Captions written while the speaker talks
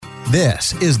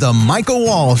This is the Michael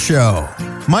Wall Show.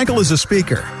 Michael is a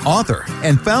speaker, author,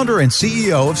 and founder and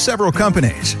CEO of several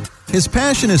companies. His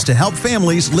passion is to help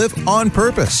families live on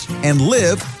purpose and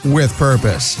live with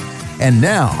purpose. And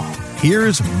now,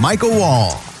 here's Michael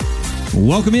Wall.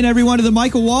 Welcome in, everyone, to the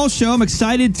Michael Wall Show. I'm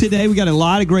excited today. We got a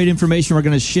lot of great information we're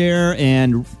going to share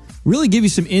and really give you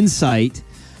some insight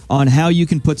on how you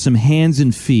can put some hands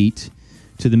and feet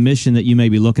to the mission that you may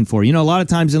be looking for. You know, a lot of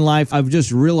times in life, I've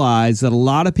just realized that a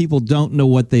lot of people don't know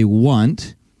what they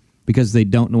want because they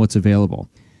don't know what's available.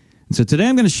 And so today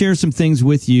I'm going to share some things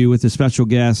with you with a special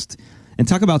guest and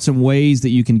talk about some ways that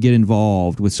you can get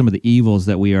involved with some of the evils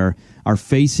that we are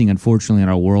facing, unfortunately, in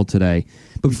our world today.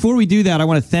 But before we do that, I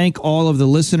want to thank all of the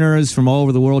listeners from all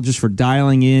over the world just for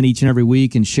dialing in each and every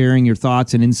week and sharing your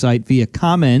thoughts and insight via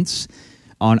comments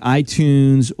on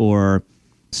iTunes or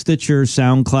Stitcher,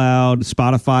 SoundCloud,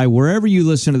 Spotify, wherever you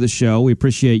listen to the show. We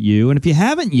appreciate you. And if you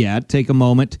haven't yet, take a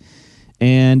moment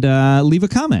and leave a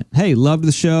comment. Hey, love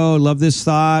the show, love this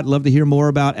thought, love to hear more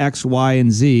about X, Y,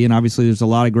 and Z. And obviously, there's a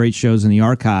lot of great shows in the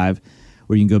archive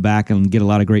where you can go back and get a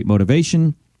lot of great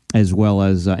motivation as well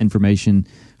as information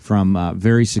from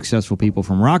very successful people,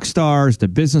 from rock stars to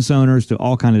business owners to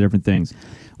all kinds of different things.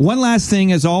 One last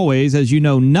thing, as always, as you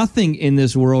know, nothing in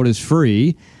this world is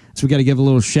free. So we got to give a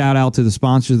little shout out to the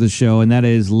sponsors of the show, and that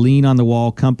is Lean on the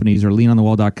Wall Companies, or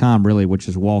leanonthewall.com, really, which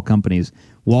is Wall Companies.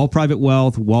 Wall Private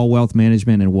Wealth, Wall Wealth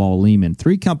Management, and Wall Lehman.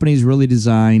 3 companies really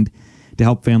designed to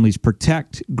help families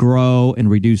protect, grow, and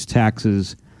reduce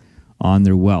taxes on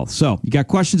their wealth. So you got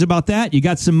questions about that? You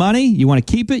got some money? You want to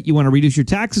keep it? You want to reduce your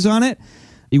taxes on it?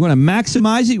 You want to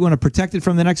maximize it? You want to protect it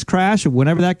from the next crash or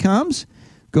whenever that comes?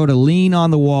 Go to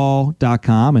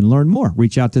leanonthewall.com and learn more.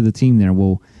 Reach out to the team there.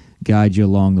 We'll guide you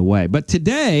along the way. But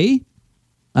today,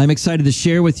 I'm excited to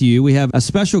share with you, we have a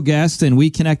special guest, and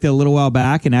we connected a little while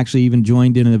back and actually even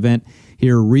joined in an event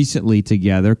here recently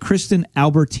together. Krysten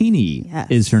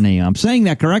Albertini is her name. I'm saying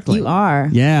that correctly. You are.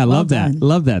 Yeah, I love done. that.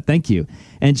 Love that. Thank you.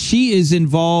 And she is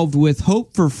involved with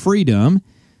Hope for Freedom,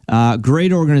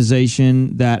 great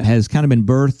organization that has kind of been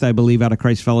birthed, I believe, out of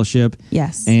Christ Fellowship.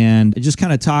 Yes. And just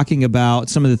kind of talking about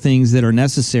some of the things that are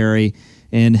necessary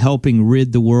in helping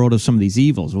rid the world of some of these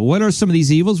evils. Well, what are some of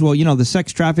these evils? Well, you know, the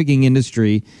sex trafficking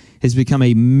industry has become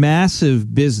a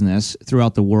massive business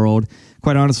throughout the world,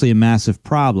 quite honestly, a massive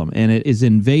problem. And it is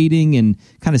invading and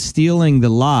kind of stealing the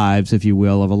lives, if you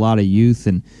will, of a lot of youth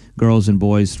and girls and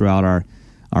boys throughout our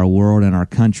world and our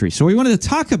country. So we wanted to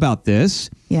talk about this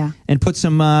and put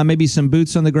some maybe some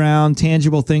boots on the ground,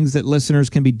 tangible things that listeners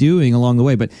can be doing along the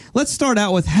way. But let's start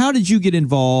out with, how did you get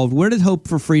involved? Where did Hope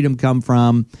for Freedom come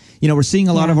from? You know, we're seeing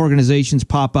a lot of organizations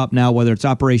pop up now, whether it's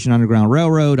Operation Underground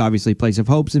Railroad, obviously Place of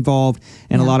Hope's involved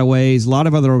in a lot of ways, a lot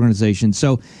of other organizations.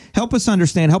 So help us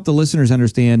understand, help the listeners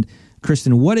understand,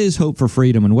 Krysten, what is Hope for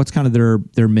Freedom and what's kind of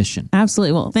their mission?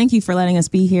 Absolutely. Well, thank you for letting us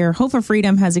be here. Hope for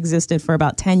Freedom has existed for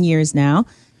about 10 years now.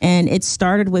 And it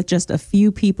started with just a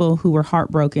few people who were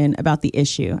heartbroken about the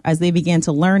issue. As they began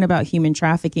to learn about human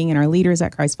trafficking and our leaders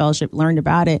at Christ Fellowship learned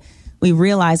about it, we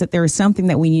realized that there was something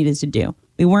that we needed to do.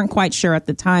 We weren't quite sure at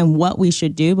the time what we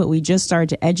should do, but we just started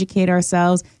to educate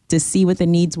ourselves to see what the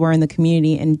needs were in the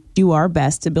community and do our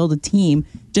best to build a team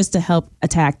just to help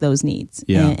attack those needs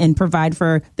and provide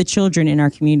for the children in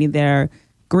our community that are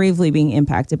gravely being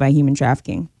impacted by human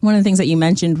trafficking. One of the things that you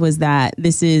mentioned was that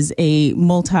this is a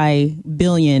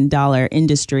multi-billion-dollar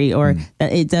industry, or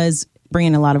that it does bring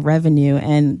in a lot of revenue.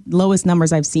 And lowest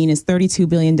numbers I've seen is $32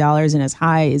 billion and as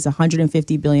high as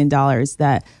 $150 billion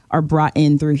that are brought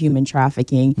in through human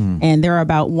trafficking. And there are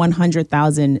about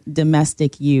 100,000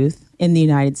 domestic youth in the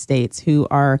United States who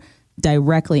are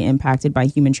directly impacted by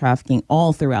human trafficking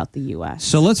all throughout the U.S.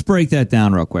 So let's break that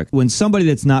down real quick. When somebody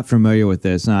that's not familiar with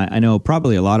this, and I know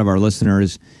probably a lot of our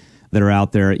listeners that are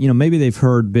out there, you know, maybe they've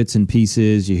heard bits and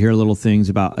pieces. You hear little things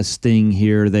about a sting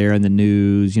here or there in the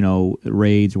news, you know,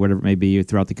 raids or whatever it may be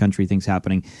throughout the country, things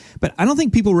happening. But I don't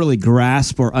think people really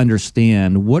grasp or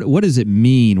understand what does it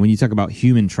mean when you talk about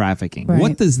human trafficking? Right.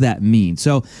 What does that mean?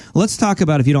 So let's talk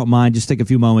about, if you don't mind, just take a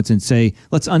few moments and say,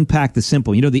 let's unpack the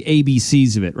simple, you know, the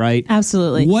ABCs of it, right?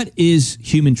 Absolutely. What is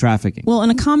human trafficking? Well, and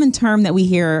a common term that we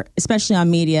hear, especially on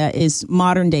media, is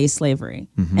modern day slavery.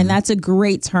 And that's a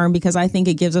great term because I think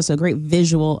it gives us a great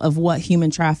visual of what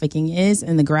human trafficking is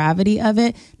and the gravity of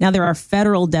it. Now, there are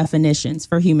federal definitions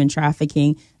for human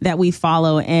trafficking that we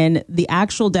follow, and the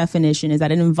actual definition is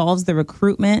that it involves the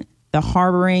recruitment, the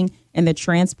harboring, and the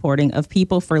transporting of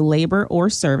people for labor or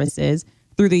services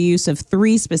through the use of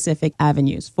 3 specific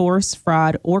avenues: force,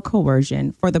 fraud, or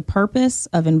coercion, for the purpose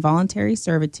of involuntary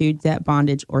servitude, debt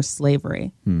bondage, or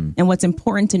slavery. And what's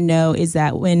important to know is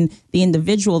that when the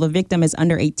individual, the victim, is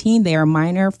under 18, they are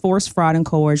minor. Force, fraud, and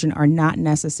coercion are not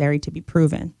necessary to be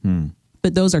proven.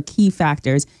 But those are key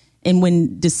factors in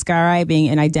when describing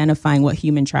and identifying what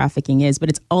human trafficking is. But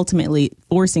it's ultimately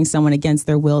forcing someone against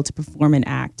their will to perform an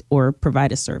act or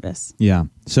provide a service. Yeah.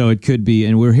 So it could be,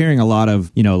 and we're hearing a lot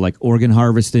of, like organ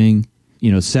harvesting,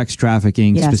 sex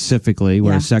trafficking specifically,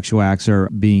 where sexual acts are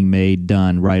being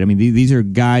done, right? I mean, these are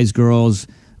guys, girls,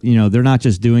 they're not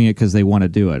just doing it because they want to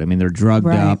do it. I mean, they're drugged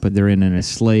up, they're in an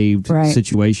enslaved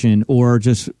situation, or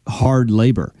just hard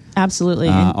labor. Absolutely.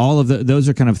 All of those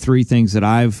are kind of 3 things that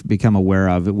I've become aware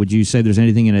of. Would you say there's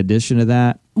anything in addition to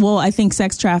that? Well, I think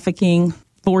sex trafficking,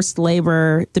 forced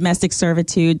labor, domestic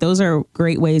servitude, those are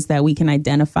great ways that we can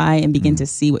identify and begin to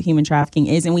see what human trafficking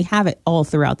is. And we have it all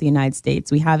throughout the United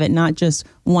States. We have it not just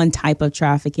one type of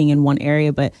trafficking in one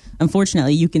area, but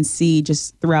unfortunately you can see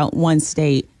just throughout one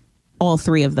state all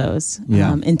 3 of those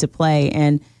into play.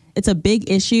 And it's a big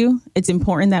issue. It's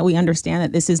important that we understand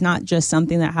that this is not just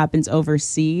something that happens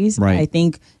overseas. Right. I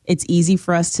think it's easy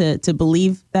for us to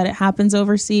believe that it happens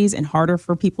overseas and harder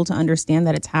for people to understand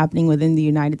that it's happening within the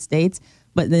United States.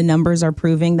 But the numbers are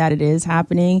proving that it is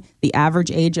happening. The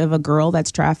average age of a girl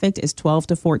that's trafficked is 12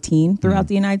 to 14 throughout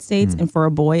the United States, and for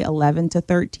a boy, 11 to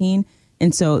 13.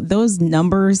 And so those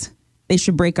numbers, they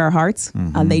should break our hearts.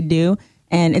 They do.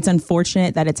 And it's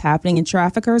unfortunate that it's happening. And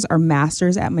traffickers are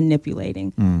masters at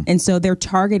manipulating. And so they're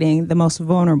targeting the most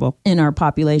vulnerable in our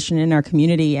population, in our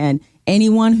community. And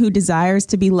anyone who desires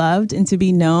to be loved and to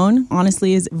be known,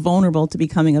 honestly, is vulnerable to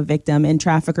becoming a victim. And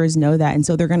traffickers know that. And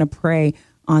so they're going to prey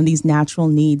on these natural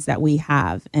needs that we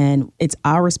have. And it's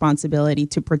our responsibility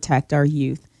to protect our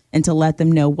youth and to let them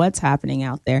know what's happening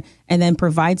out there, and then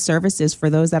provide services for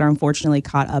those that are unfortunately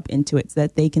caught up into it so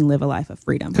that they can live a life of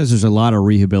freedom. Because there's a lot of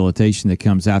rehabilitation that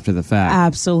comes after the fact.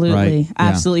 Absolutely. Right?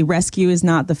 Absolutely. Rescue is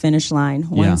not the finish line.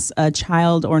 Once a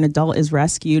child or an adult is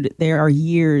rescued, there are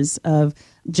years of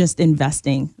just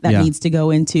investing that needs to go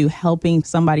into helping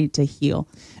somebody to heal.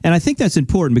 And I think that's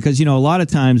important because, a lot of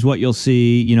times what you'll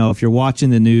see, if you're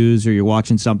watching the news or you're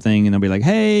watching something and they'll be like,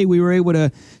 hey, we were able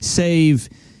to save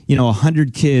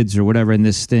 100 kids or whatever in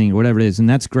this thing or whatever it is. And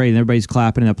that's great. And everybody's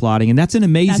clapping and applauding. And that's an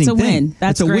amazing thing. That's a win.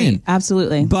 That's a great. win.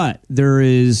 Absolutely. But there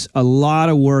is a lot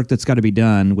of work that's got to be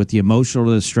done with the emotional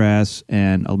distress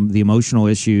and the emotional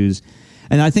issues.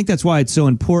 And I think that's why it's so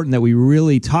important that we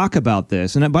really talk about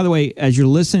this. And by the way, as you're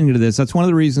listening to this, that's one of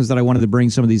the reasons that I wanted to bring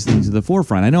some of these things to the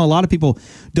forefront. I know a lot of people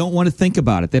don't want to think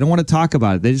about it. They don't want to talk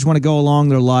about it. They just want to go along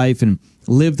their life and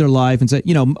live their life and say,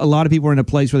 a lot of people are in a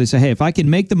place where they say, hey, if I can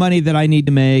make the money that I need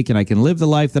to make and I can live the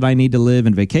life that I need to live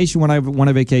and vacation when I want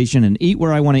to vacation and eat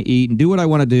where I want to eat and do what I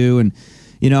want to do. And,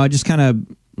 I just kind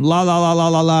of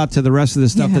la to the rest of the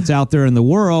stuff that's out there in the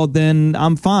world, then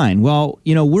I'm fine. Well,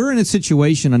 we're in a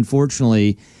situation,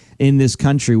 unfortunately, in this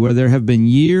country where there have been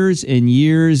years and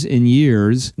years and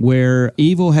years where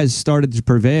evil has started to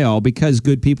prevail because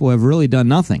good people have really done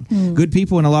nothing. Good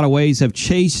people in a lot of ways have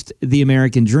chased the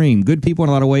American dream. Good people in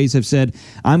a lot of ways have said,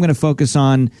 I'm going to focus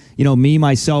on, me,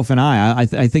 myself, and I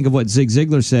think of what Zig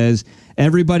Ziglar says,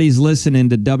 everybody's listening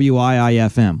to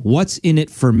WIIFM. What's in it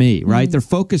for me, right? They're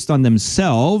focused on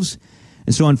themselves.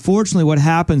 And so unfortunately what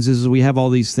happens is we have all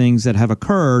these things that have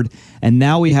occurred, and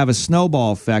now we have a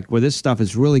snowball effect where this stuff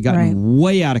has really gotten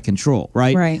way out of control,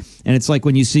 right? Right. And it's like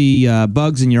when you see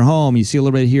bugs in your home, you see a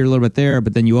little bit here, a little bit there,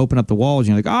 but then you open up the walls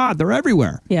and you're like, they're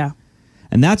everywhere. Yeah.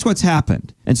 And that's what's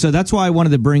happened. And so that's why I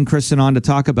wanted to bring Krysten on to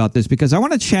talk about this, because I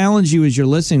want to challenge you as you're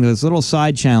listening to this little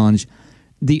side challenge.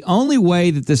 The only way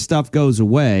that this stuff goes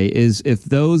away is if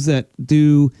those that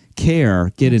do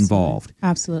care get involved.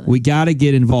 Absolutely. We got to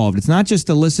get involved. It's not just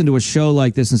to listen to a show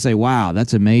like this and say, wow,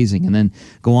 that's amazing, and then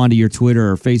go on to your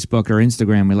Twitter or Facebook or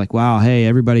Instagram and be like, wow, hey,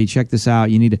 everybody, check this out.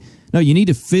 You need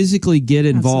to physically get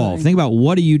involved. Absolutely. Think about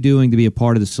what are you doing to be a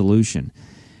part of the solution.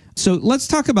 So let's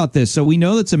talk about this. So we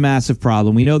know that's a massive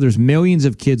problem. We know there's millions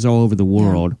of kids all over the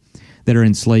world that are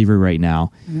in slavery right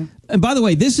now. And by the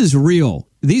way, this is real.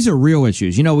 These are real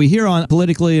issues. We hear on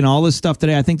politically and all this stuff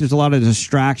today. I think there's a lot of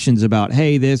distractions about,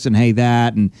 hey, this and hey,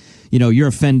 that. And, you're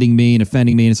offending me. And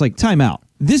it's like, time out.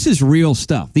 This is real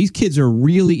stuff. These kids are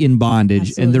really in bondage.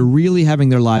 Absolutely. And they're really having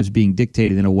their lives being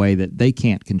dictated in a way that they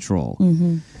can't control.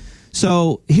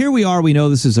 So here we are. We know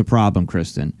this is a problem,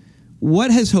 Krysten.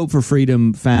 What has Hope for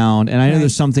Freedom found? And I know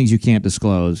there's some things you can't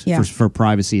disclose for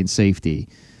privacy and safety.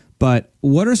 But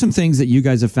what are some things that you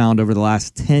guys have found over the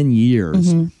last 10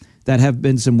 years that have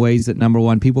been some ways that, number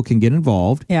one, people can get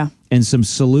involved, and some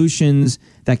solutions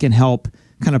that can help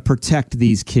kind of protect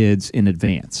these kids in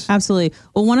advance? Absolutely.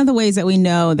 Well, one of the ways that we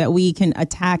know that we can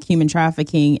attack human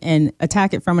trafficking and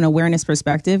attack it from an awareness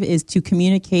perspective is to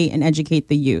communicate and educate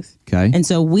the youth. Okay. And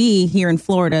so we here in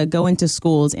Florida go into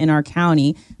schools in our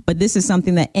county, but this is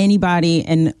something that anybody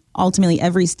and ultimately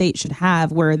every state should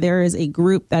have, where there is a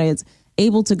group that is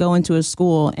able to go into a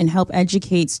school and help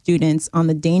educate students on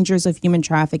the dangers of human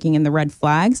trafficking and the red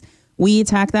flags. We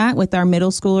attack that with our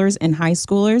middle schoolers and high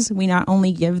schoolers. We not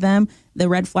only give them the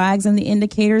red flags and the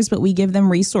indicators, but we give them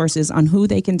resources on who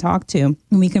they can talk to.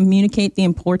 And we communicate the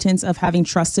importance of having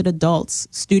trusted adults.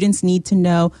 Students need to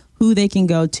know who they can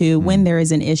go to when there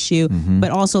is an issue, but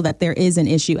also that there is an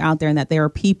issue out there and that there are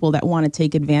people that want to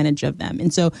take advantage of them.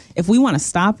 And so if we want to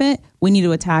stop it, we need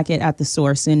to attack it at the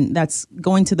source. And that's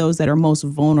going to those that are most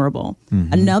vulnerable.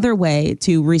 Another way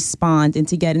to respond and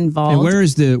to get involved. And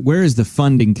where is the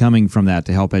funding coming from that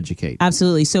to help educate?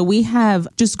 Absolutely. So we have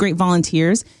just great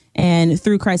volunteers. And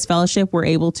through Christ Fellowship, we're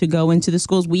able to go into the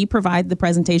schools. We provide the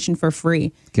presentation for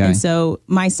free. Okay. And so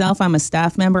myself, I'm a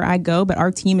staff member. I go, but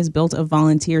our team is built of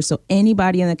volunteers. So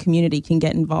anybody in the community can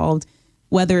get involved,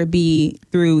 whether it be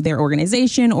through their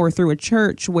organization or through a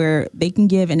church, where they can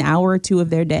give an hour or two of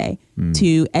their day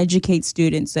to educate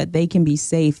students that they can be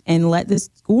safe and let the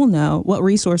school know what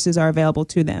resources are available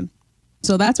to them.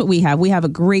 So that's what we have. We have a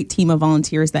great team of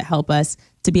volunteers that help us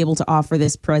to be able to offer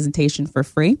this presentation for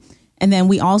free. And then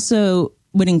we also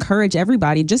would encourage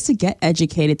everybody just to get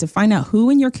educated, to find out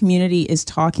who in your community is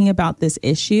talking about this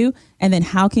issue, and then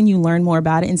how can you learn more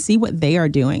about it and see what they are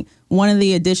doing. One of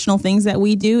the additional things that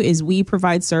we do is we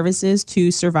provide services to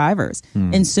survivors.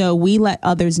 And so we let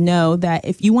others know that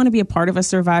if you want to be a part of a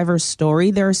survivor's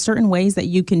story, there are certain ways that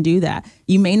you can do that.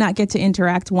 You may not get to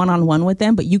interact one-on-one with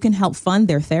them, but you can help fund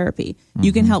their therapy.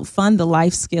 You can help fund the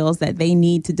life skills that they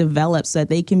need to develop so that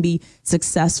they can be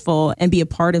successful and be a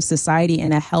part of society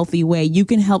in a healthy way. You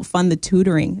can help fund the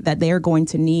tutoring that they are going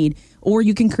to need. Or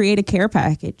you can create a care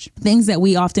package. Things that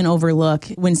we often overlook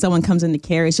when someone comes into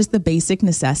care is just the basic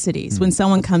necessities. When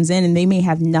someone comes in and they may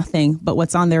have nothing but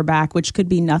what's on their back, which could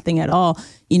be nothing at all,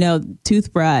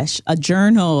 toothbrush, a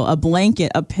journal, a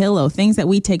blanket, a pillow, things that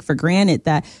we take for granted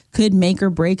that could make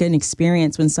or break an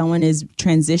experience when someone is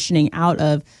transitioning out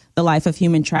of the life of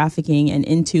human trafficking and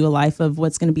into a life of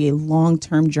what's going to be a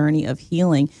long-term journey of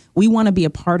healing. We want to be a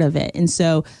part of it. And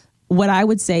so what I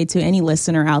would say to any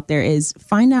listener out there is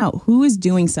find out who is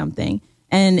doing something.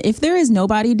 And if there is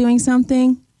nobody doing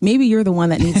something, maybe you're the one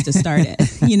that needs to start it,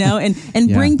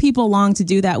 and bring people along to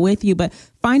do that with you. But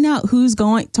find out who's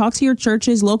going, talk to your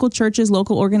churches,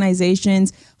 local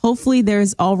organizations. Hopefully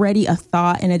there's already a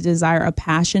thought and a desire, a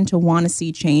passion to want to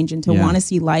see change and to want to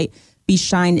see light be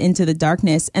shined into the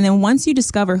darkness. And then once you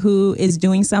discover who is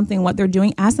doing something, what they're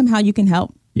doing, ask them how you can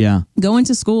help. Yeah. Go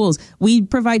into schools. We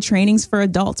provide trainings for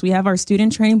adults. We have our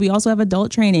student training. We also have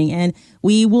adult training, and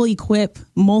we will equip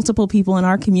multiple people in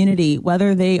our community,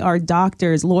 whether they are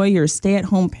doctors, lawyers,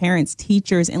 stay-at-home parents,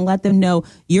 teachers, and let them know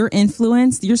your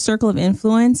influence, your circle of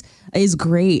influence is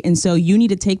great. And so you need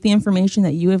to take the information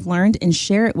that you have learned and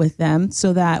share it with them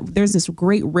so that there's this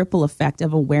great ripple effect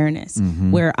of awareness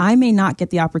where I may not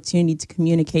get the opportunity to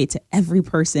communicate to every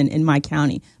person in my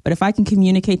county. But if I can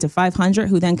communicate to 500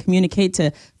 who then communicate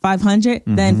to 500,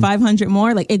 then 500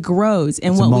 more, like it grows.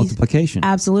 And it's a multiplication.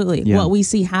 Absolutely. Yeah. What we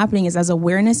see happening is as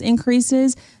awareness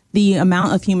increases, the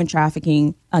amount of human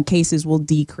trafficking cases will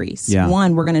decrease. Yeah.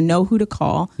 One, we're going to know who to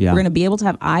call. Yeah. We're going to be able to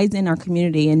have eyes in our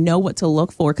community and know what to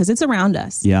look for because it's around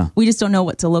us. Yeah. We just don't know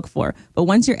what to look for. But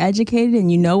once you're educated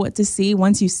and you know what to see,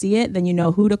 once you see it, then you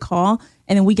know who to call.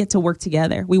 And then we get to work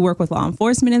together. We work with law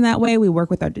enforcement in that way. We work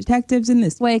with our detectives in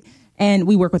this way. And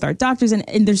we work with our doctors.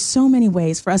 And there's so many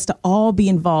ways for us to all be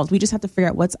involved. We just have to figure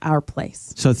out what's our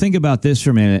place. So think about this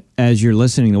for a minute as you're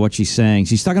listening to what she's saying.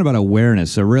 She's talking about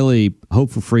awareness. So really,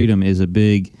 Hope for Freedom is a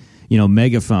big,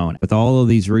 megaphone with all of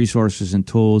these resources and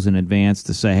tools in advance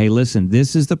to say, hey, listen,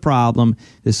 this is the problem.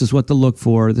 This is what to look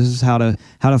for. This is how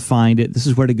to find it. This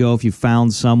is where to go if you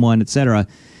found someone, et cetera.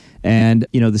 And,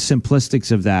 the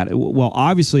simplistics of that. Well,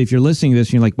 obviously, if you're listening to this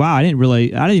and you're like, wow, I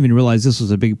didn't even realize this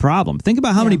was a big problem. Think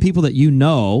about how many people that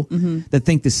that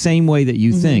think the same way that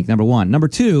you think, number one. Number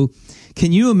two,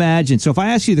 can you imagine? So if I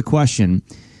ask you the question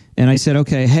and I said,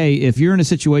 okay, hey, if you're in a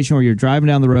situation where you're driving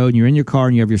down the road and you're in your car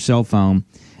and you have your cell phone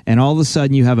and all of a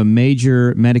sudden you have a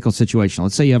major medical situation,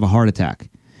 let's say you have a heart attack.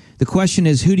 The question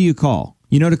is, who do you call?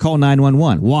 You know to call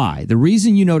 911. Why? The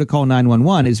reason you know to call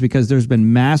 911 is because there's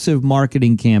been massive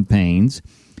marketing campaigns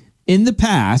in the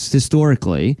past,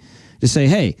 historically, Just say,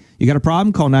 hey, you got a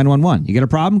problem? Call 911. You got a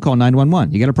problem? Call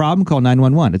 911. You got a problem? Call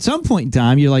 911. At some point in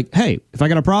time, you're like, hey, if I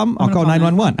got a problem, I'll call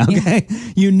 911. Okay?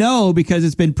 Yeah. You know, because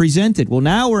it's been presented. Well,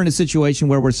 now we're in a situation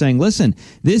where we're saying, listen,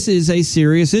 this is a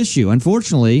serious issue.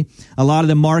 Unfortunately, a lot of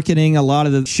the marketing, a lot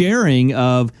of the sharing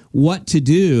of what to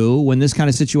do when this kind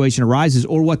of situation arises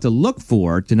or what to look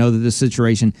for to know that this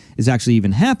situation is actually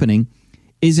even happening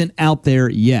isn't out there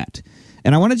yet.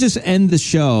 And I want to just end the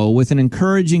show with an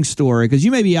encouraging story, because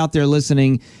you may be out there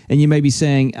listening and you may be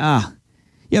saying, yeah,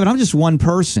 but I'm just one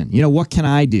person. What can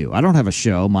I do? I don't have a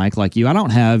show, Mike, like you. I don't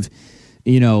have,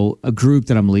 a group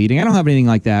that I'm leading. I don't have anything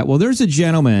like that. Well, there's a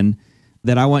gentleman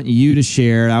that I want you to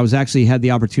share. I had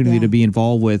the opportunity to be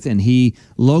involved with, and he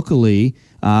locally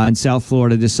in South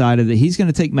Florida decided that he's going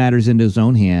to take matters into his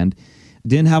own hand.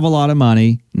 Didn't have a lot of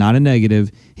money, not a negative.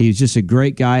 He was just a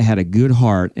great guy, had a good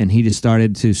heart, and he just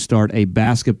started to start a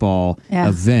basketball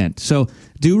event. So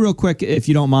do real quick, if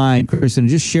you don't mind, Krysten,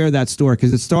 just share that story,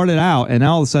 because it started out, and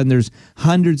all of a sudden there's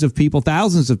hundreds of people,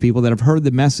 thousands of people that have heard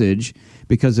the message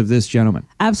because of this gentleman.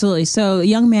 Absolutely. So a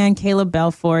young man, Caleb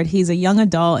Belford, he's a young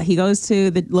adult. He goes to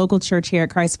the local church here at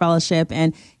Christ Fellowship,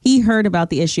 and he heard about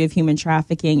the issue of human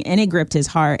trafficking, and it gripped his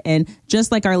heart. And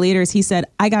just like our leaders, he said,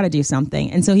 I got to do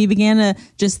something. And so he began to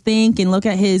just think and look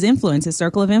at his influence, his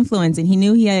circle of influence. And he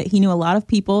knew he knew a lot of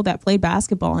people that played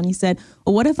basketball. And he said,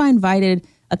 well, what if I invited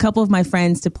a couple of my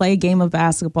friends to play a game of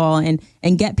basketball and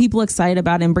get people excited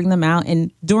about it and bring them out?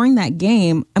 And during that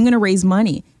game, I'm going to raise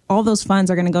money. All those funds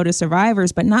are going to go to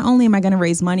survivors. But not only am I going to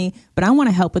raise money, but I want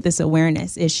to help with this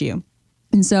awareness issue.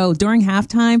 And so during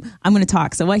halftime, I'm going to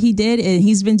talk. So what he did is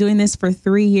he's been doing this for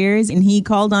 3 years, and he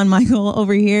called on Michael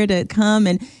over here to come,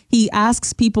 and he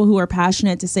asks people who are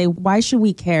passionate to say, why should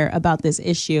we care about this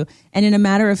issue? And in a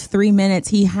matter of 3 minutes,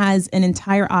 he has an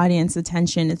entire audience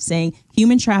attention of saying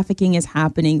human trafficking is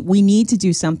happening. We need to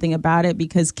do something about it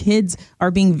because kids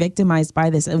are being victimized by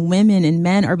this, and women and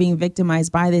men are being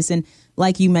victimized by this. And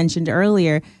like you mentioned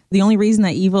earlier, the only reason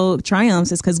that evil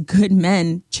triumphs is because good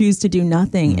men choose to do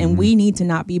nothing. And we need to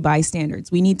not be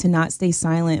bystanders. We need to not stay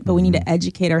silent, but we need to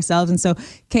educate ourselves. And so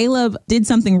Caleb did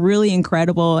something really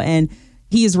incredible, and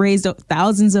he has raised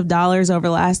thousands of dollars over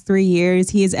the last 3 years.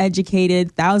 He has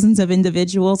educated thousands of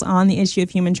individuals on the issue of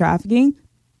human trafficking,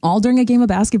 all during a game of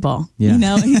basketball.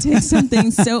 Yeah. He takes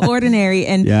something so ordinary,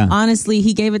 and honestly,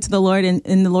 he gave it to the Lord, and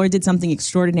the Lord did something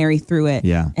extraordinary through it.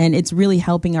 Yeah. And it's really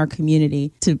helping our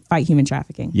community to fight human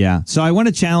trafficking. Yeah. So I want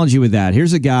to challenge you with that.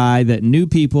 Here's a guy that knew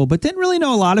people, but didn't really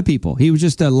know a lot of people. He was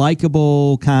just a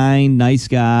likable, kind, nice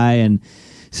guy, and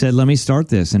said, let me start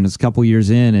this. And it's a couple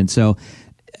years in. And so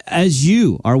as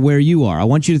you are where you are, I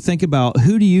want you to think about,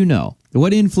 who do you know?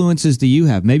 What influences do you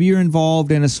have? Maybe you're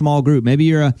involved in a small group. Maybe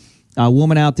you're a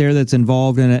woman out there that's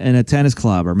involved in a tennis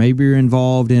club, or maybe you're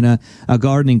involved in a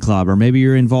gardening club, or maybe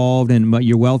you're involved in,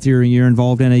 you're wealthier and you're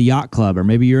involved in a yacht club, or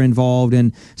maybe you're involved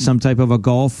in some type of a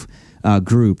golf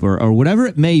group, or whatever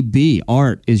it may be.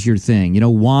 Art is your thing,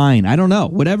 wine, I don't know,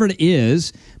 whatever it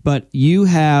is, but you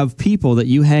have people that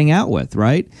you hang out with,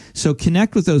 right? So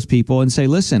connect with those people and say,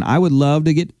 listen, I would love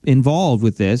to get involved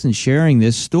with this and sharing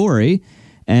this story.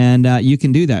 And you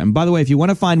can do that. And by the way, if you want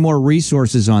to find more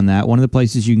resources on that, one of the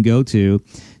places you can go to,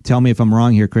 tell me if I'm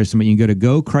wrong here, Krysten, but you can go to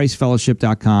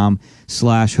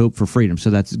gochristfellowship.com/hope for freedom. So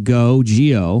that's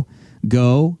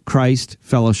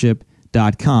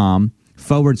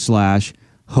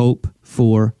gochristfellowship.com/hope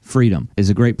for freedom is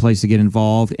a great place to get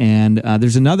involved. And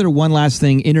there's one last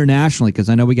thing internationally, because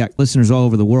I know we got listeners all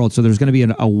over the world. So there's going to be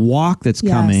a walk that's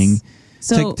coming.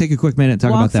 So take a quick minute and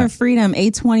talk about that. Walk for Freedom,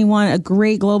 A21, a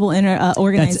great global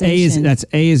organization. That's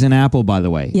A as in Apple, by the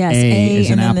way. Yes, A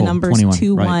and then the numbers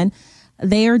 21. Right.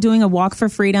 They are doing a Walk for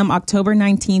Freedom October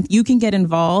 19th. You can get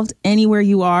involved anywhere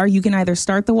you are. You can either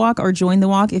start the walk or join the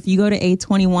walk. If you go to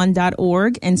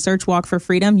a21.org and search Walk for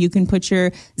Freedom, you can put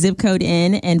your zip code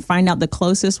in and find out the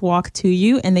closest walk to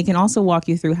you. And they can also walk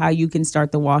you through how you can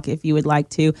start the walk if you would like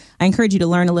to. I encourage you to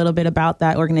learn a little bit about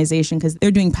that organization, because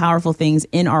they're doing powerful things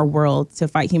in our world to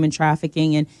fight human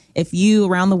trafficking. And if you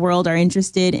around the world are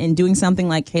interested in doing something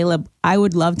like Caleb, I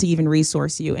would love to even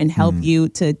resource you and help you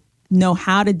to know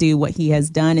how to do what he has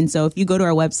done. And so if you go to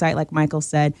our website, like Michael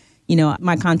said,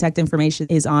 my contact information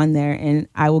is on there, and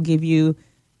I will give you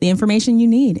the information you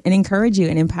need and encourage you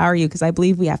and empower you, because I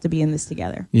believe we have to be in this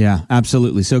together. Yeah,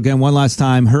 absolutely. So again, one last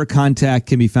time, her contact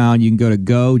can be found. You can go to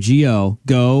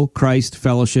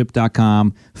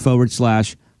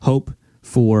gochristfellowship.com/hope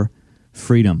for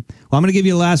freedom. Well, I'm going to give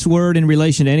you a last word in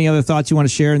relation to any other thoughts you want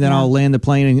to share, and then I'll land the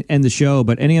plane and end the show.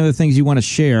 But any other things you want to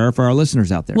share for our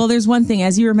listeners out there? Well, there's one thing.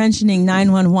 As you were mentioning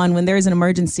 911, when there is an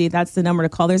emergency, that's the number to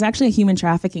call. There's actually a human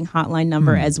trafficking hotline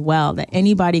number as well that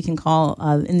anybody can call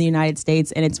in the United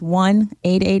States, and it's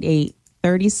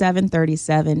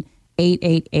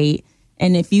 1-888-3737-888.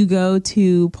 And if you go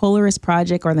to Polaris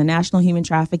Project or the National Human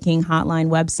Trafficking Hotline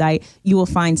website, you will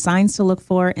find signs to look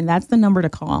for, and that's the number to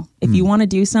call. If you want to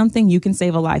do something, you can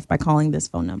save a life by calling this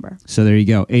phone number. So there you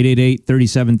go,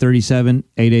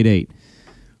 888-3737-888.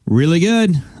 Really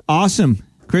good. Awesome.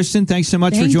 Krysten, thanks so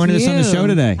much for joining us on the show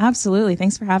today. Absolutely.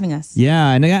 Thanks for having us.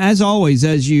 Yeah, and as always,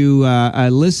 as you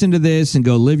listen to this and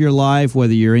go live your life,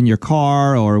 whether you're in your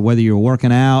car or whether you're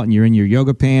working out and you're in your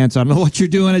yoga pants, I don't know what you're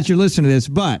doing as you're listening to this,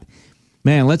 but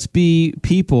man, let's be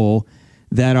people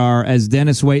that are, as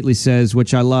Dennis Waitley says,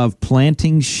 which I love,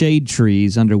 planting shade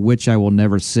trees under which I will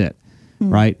never sit,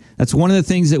 right? That's one of the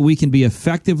things that we can be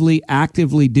effectively,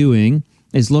 actively doing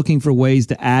is looking for ways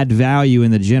to add value in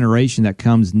the generation that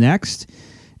comes next.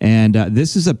 And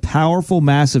this is a powerful,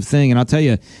 massive thing. And I'll tell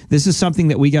you, this is something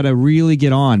that we got to really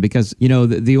get on because, you know,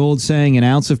 the old saying, an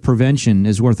ounce of prevention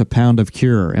is worth a pound of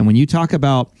cure. And when you talk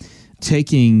about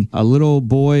taking a little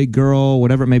boy, girl,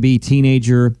 whatever it may be,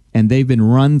 teenager, and they've been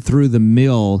run through the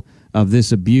mill of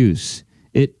this abuse,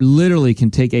 it literally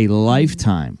can take a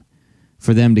lifetime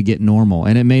for them to get normal.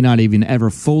 And it may not even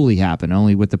ever fully happen,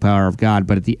 only with the power of God.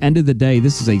 But at the end of the day,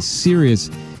 this is a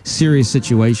serious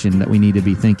situation that we need to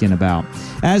be thinking about.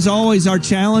 As always, our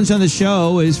challenge on the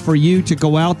show is for you to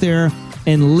go out there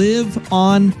and live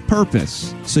on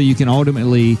purpose so you can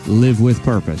ultimately live with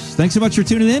purpose. Thanks so much for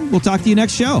tuning in. We'll talk to you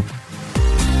next show.